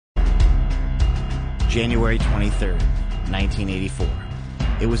January 23rd, 1984.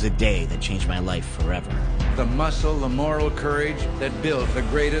 It was a day that changed my life forever. The muscle, the moral courage that built the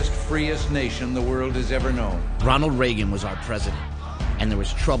greatest, freest nation the world has ever known. Ronald Reagan was our president, and there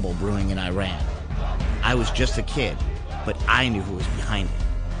was trouble brewing in Iran. I was just a kid, but I knew who was behind it.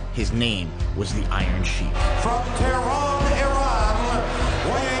 His name was the Iron Sheik. From Tehran, Iran,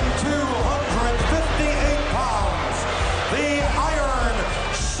 weighing 258 pounds, the Iron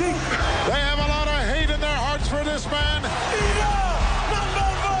Sheik. They have a lot of hate in their hearts for this man.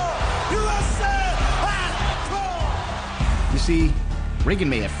 You see, Reagan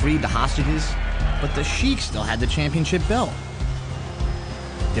may have freed the hostages, but the Sheik still had the championship belt.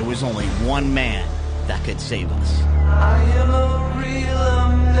 There was only one man that could save us. I am a real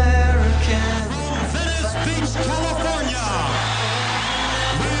American. From Venice Beach, California,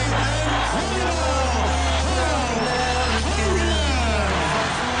 the incredible Hogan.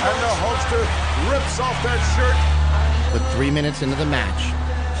 And the Hulkster rips off that shirt. But 3 minutes into the match,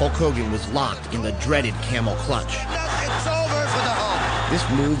 Hulk Hogan was locked in the dreaded camel clutch. It's over for the Hulk. This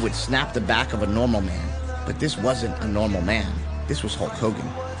move would snap the back of a normal man, but this wasn't a normal man. This was Hulk Hogan,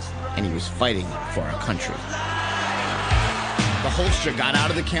 and he was fighting for our country. The Hulkster got out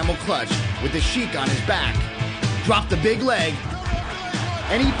of the camel clutch with the Sheik on his back, dropped the big leg,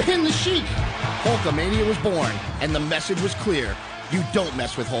 and he pinned the Sheik. Hulkamania was born, and the message was clear. You don't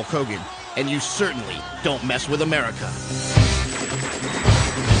mess with Hulk Hogan, and you certainly don't mess with America.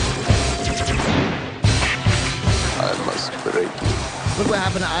 I must break you. Look what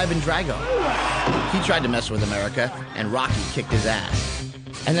happened to Ivan Drago. He tried to mess with America, and Rocky kicked his ass.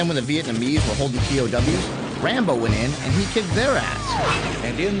 And then when the Vietnamese were holding POWs, Rambo went in and he kicked their ass.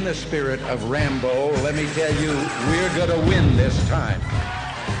 And in the spirit of Rambo, let me tell you, we're gonna win this time.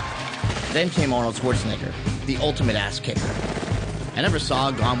 Then came Arnold Schwarzenegger, the ultimate ass kicker. I never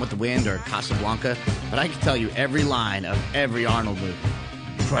saw Gone with the Wind or Casablanca, but I can tell you every line of every Arnold movie.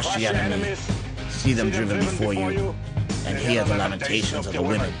 Crush the enemy, see them driven before you, and hear the lamentations of the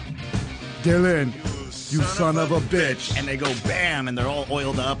women. Dylan, you son of a bitch. And they go bam, and they're all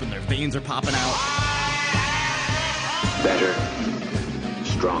oiled up, and their veins are popping out. Better,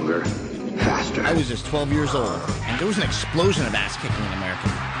 stronger, faster. I was just 12 years old, and there was an explosion of ass kicking in America.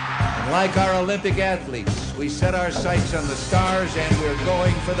 And like our Olympic athletes, we set our sights on the stars and we're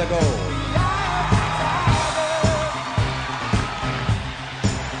going for the gold.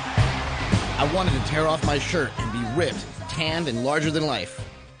 I wanted to tear off my shirt and be ripped, tanned, and larger than life.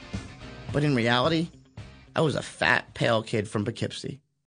 But in reality, I was a fat, pale kid from Poughkeepsie.